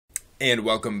And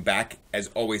welcome back. As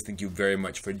always, thank you very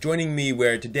much for joining me,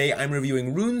 where today I'm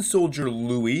reviewing Rune Soldier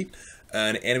Louie,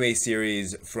 an anime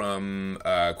series from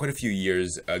quite a few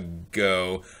years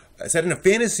ago, set in a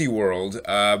fantasy world,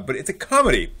 but it's a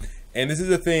comedy. And this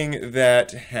is a thing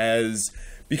that has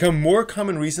become more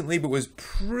common recently, but was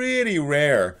pretty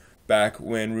rare back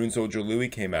when Rune Soldier Louie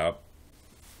came out.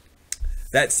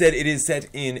 That said, it is set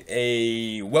in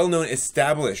a well-known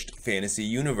established fantasy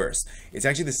universe. It's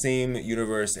actually the same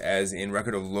universe as in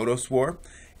Record of Lodoss War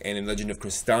and in Legend of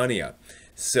Crystania.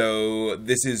 So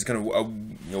this is kind of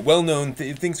a well-known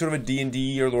thing, sort of a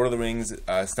D&D or Lord of the Rings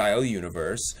style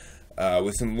universe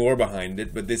with some lore behind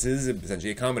it, but this is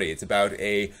essentially a comedy. It's about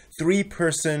a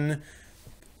three-person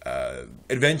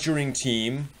adventuring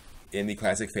team in the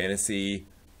classic fantasy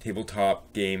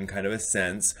tabletop game kind of a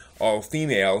sense, all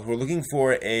female, who are looking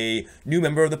for a new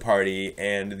member of the party,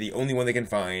 and the only one they can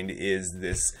find is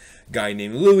this guy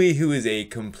named Louie, who is a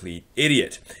complete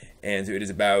idiot. And so it is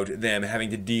about them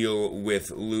having to deal with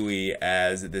Louie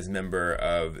as this member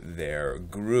of their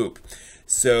group.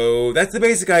 So that's the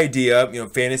basic idea,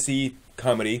 fantasy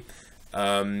comedy,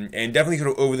 and definitely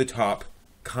sort of over-the-top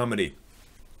comedy.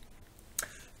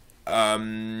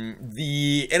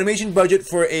 The animation budget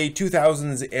for a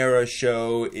 2000s era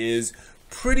show is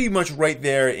pretty much right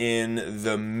there in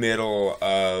the middle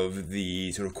of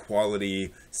the sort of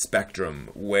quality spectrum,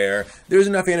 where there's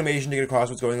enough animation to get across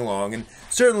what's going along, and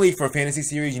certainly for a fantasy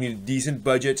series you need a decent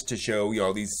budget to show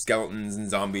all these skeletons and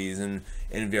zombies and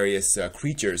various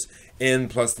creatures, and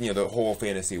plus the whole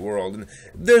fantasy world, and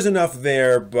there's enough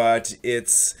there, but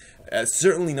it's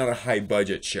certainly not a high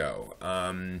budget show.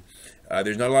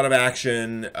 There's not a lot of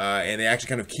action, and they actually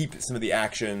kind of keep some of the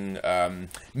action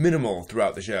minimal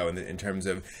throughout the show in terms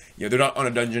of, they're not on a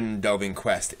dungeon delving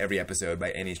quest every episode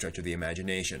by any stretch of the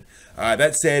imagination.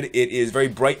 That said, it is very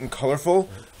bright and colorful.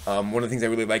 One of the things I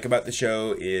really like about the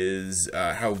show is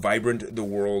how vibrant the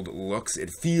world looks.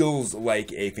 It feels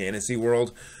like a fantasy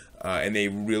world, and they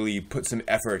really put some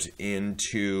effort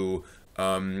into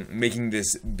making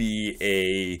this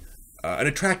be an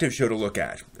attractive show to look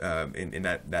at in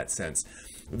that sense.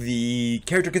 The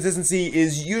character consistency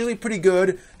is usually pretty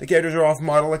good. The characters are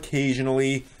off-model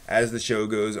occasionally as the show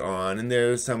goes on, and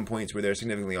there's some points where they're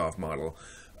significantly off-model.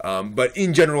 But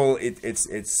in general,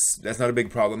 that's not a big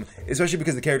problem, especially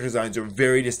because the character designs are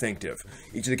very distinctive.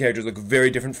 Each of the characters look very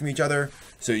different from each other,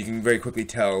 so you can very quickly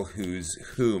tell who's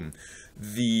whom.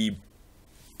 The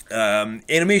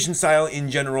animation style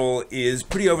in general is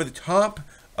pretty over the top.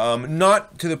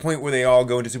 Not to the point where they all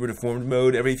go into super deformed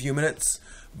mode every few minutes,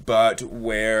 but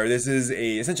where this is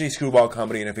essentially a screwball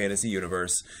comedy in a fantasy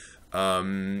universe.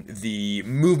 The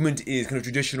movement is kind of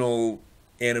traditional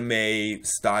anime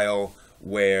style,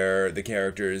 where the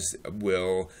characters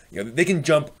will, they can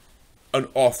jump an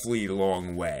awfully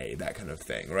long way, that kind of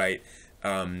thing, right?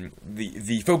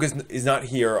 The focus is not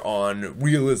here on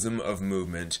realism of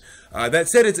movement. That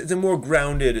said, it's a more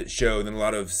grounded show than a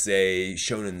lot of, say,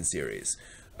 shonen series.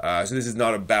 So this is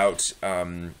not about,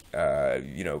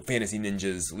 fantasy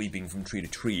ninjas leaping from tree to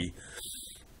tree.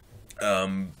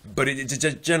 But it's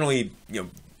just generally,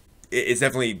 it's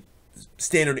definitely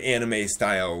standard anime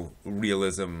style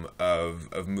realism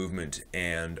of movement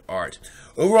and art.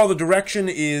 Overall, the direction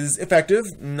is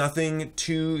effective, nothing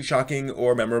too shocking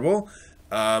or memorable.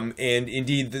 And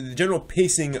indeed, the general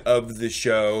pacing of the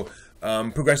show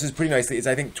progresses pretty nicely. It's,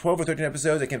 I think, 12 or 13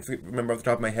 episodes. I can't remember off the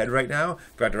top of my head right now.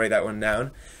 Forgot to write that one down.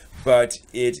 But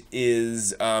it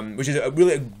is, which is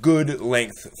really a good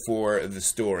length for the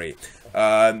story.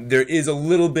 There is a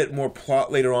little bit more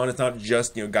plot later on. It's not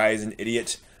just, guy is an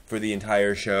idiot for the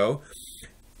entire show.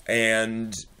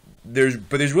 And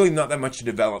there's really not that much to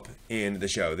develop in the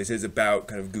show. This is about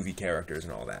kind of goofy characters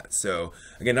and all that. So,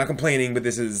 again, not complaining, but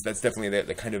that's definitely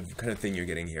the kind of thing you're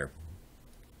getting here.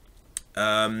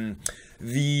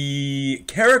 The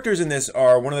characters in this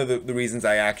are one of the reasons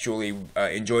I actually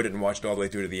enjoyed it and watched it all the way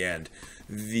through to the end.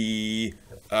 There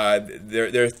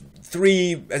are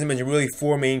three, as I mentioned, really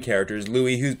four main characters.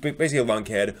 Louie, who's basically a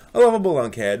lunkhead, a lovable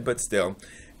lunkhead, but still.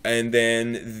 And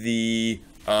then the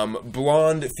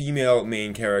blonde female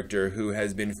main character who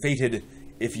has been fated,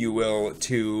 if you will,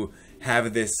 to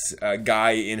have this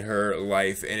guy in her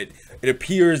life. And it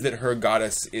appears that her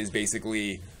goddess is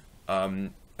basically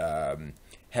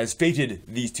has fated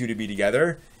these two to be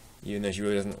together, even though she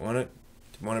really doesn't want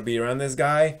to be around this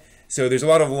guy. So there's a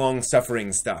lot of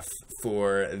long-suffering stuff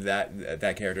for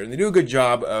that character, and they do a good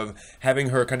job of having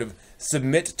her kind of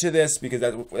submit to this because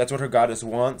that's what her goddess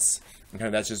wants, and kind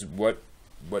of that's just what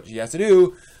she has to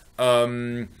do,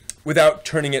 without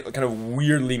turning it kind of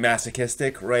weirdly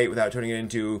masochistic, right? Without turning it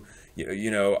into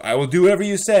I will do whatever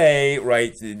you say,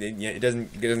 right? It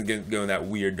doesn't go in that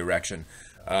weird direction.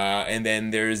 And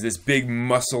then there's this big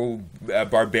muscle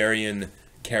barbarian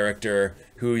character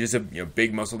who's just a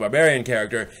big muscle barbarian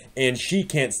character, and she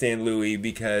can't stand Louis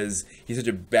because he's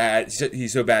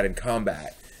so bad in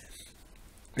combat.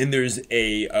 And there's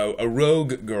a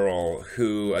rogue girl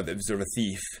who sort of a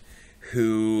thief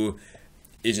who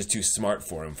is just too smart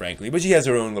for him, frankly, but she has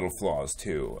her own little flaws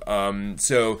too.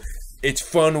 So it's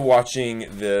fun watching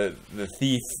the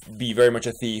thief be very much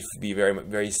a thief, be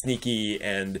very sneaky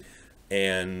and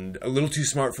a little too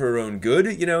smart for her own good,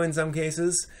 in some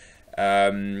cases.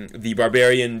 The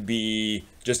barbarian be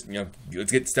just,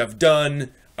 let's get stuff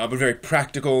done, but very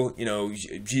practical.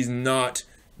 She's not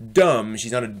dumb.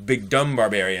 She's not a big dumb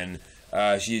barbarian.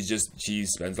 She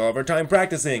spends all of her time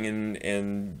practicing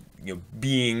and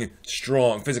being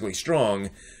strong, physically strong.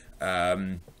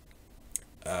 So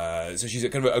she's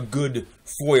kind of a good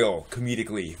foil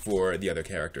comedically for the other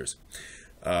characters.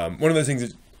 One of those things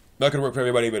is not going to work for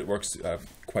everybody, but it works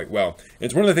quite well. And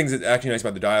it's one of the things that's actually nice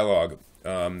about the dialogue,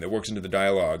 that works into the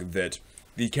dialogue, that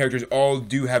the characters all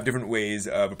do have different ways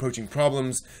of approaching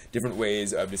problems, different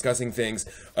ways of discussing things.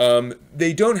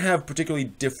 They don't have particularly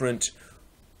different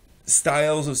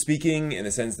styles of speaking, in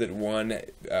the sense that one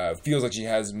feels like she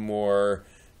has more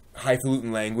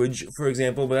highfalutin language, for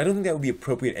example, but I don't think that would be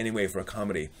appropriate anyway for a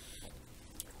comedy.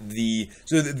 The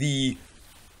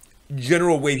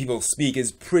general way people speak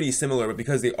is pretty similar, but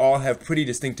because they all have pretty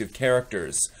distinctive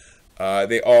characters,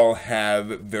 they all have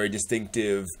very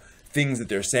distinctive things that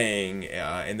they're saying,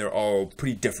 and they're all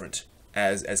pretty different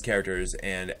as characters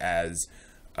and as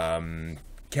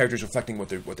characters reflecting what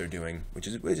they're doing, which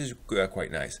is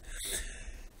quite nice.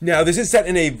 Now, this is set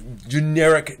in a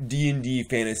generic D&D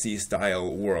fantasy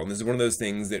style world. This is one of those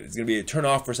things that is going to be a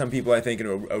turn-off for some people, I think,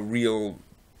 and a real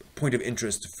point of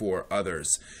interest for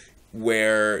others,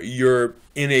 where you're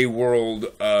in a world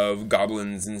of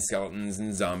goblins and skeletons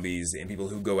and zombies and people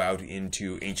who go out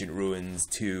into ancient ruins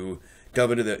to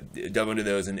delve into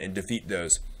those and defeat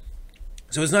those.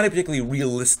 So it's not a particularly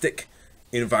realistic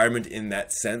environment in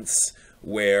that sense,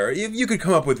 where you could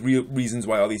come up with real reasons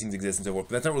why all these things exist and so forth,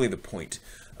 but that's not really the point.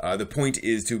 The point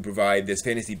is to provide this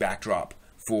fantasy backdrop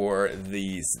for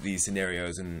these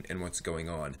scenarios and what's going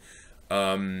on.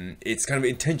 It's kind of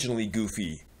intentionally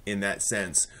goofy in that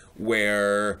sense,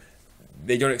 where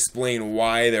they don't explain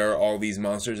why there are all these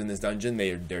monsters in this dungeon.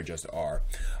 There just are.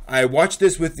 I watched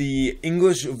this with the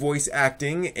English voice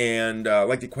acting and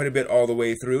liked it quite a bit all the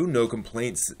way through. No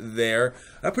complaints there.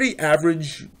 A pretty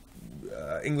average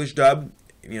English dub.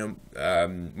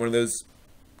 One of those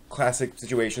classic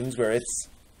situations where it's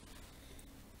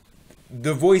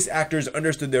the voice actors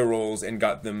understood their roles and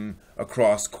got them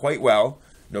across quite well.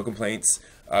 No complaints.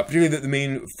 Particularly the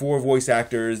main four voice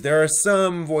actors. There are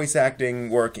some voice acting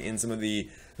work in some of the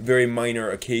very minor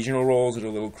occasional roles that are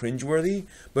a little cringeworthy,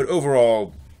 but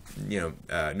overall, no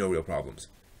real problems.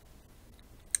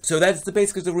 So that's the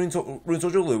basics of Rune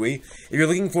Soldier Louie. If you're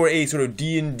looking for a sort of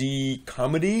D&D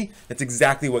comedy, that's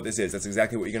exactly what this is. That's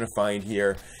exactly what you're going to find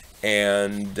here.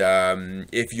 And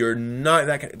if you're not,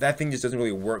 that thing just doesn't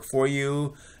really work for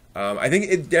you. I think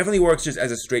it definitely works just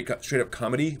as a straight up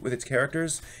comedy with its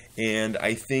characters, and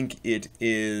I think it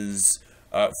is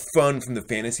fun from the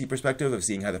fantasy perspective of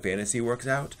seeing how the fantasy works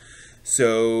out.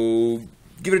 So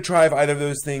give it a try if either of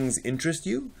those things interest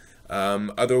you.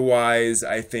 Otherwise,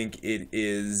 I think it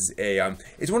is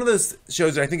it's one of those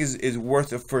shows that I think is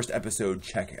worth a first episode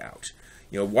check out.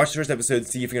 Watch the first episode,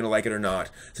 see if you're going to like it or not.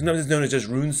 Sometimes it's known as just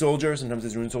Rune Soldier, sometimes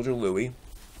it's Rune Soldier Louie.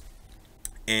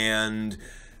 And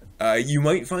you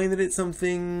might find that it's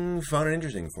something fun and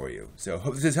interesting for you. So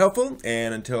hope this is helpful,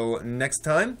 and until next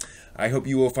time, I hope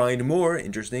you will find more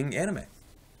interesting anime.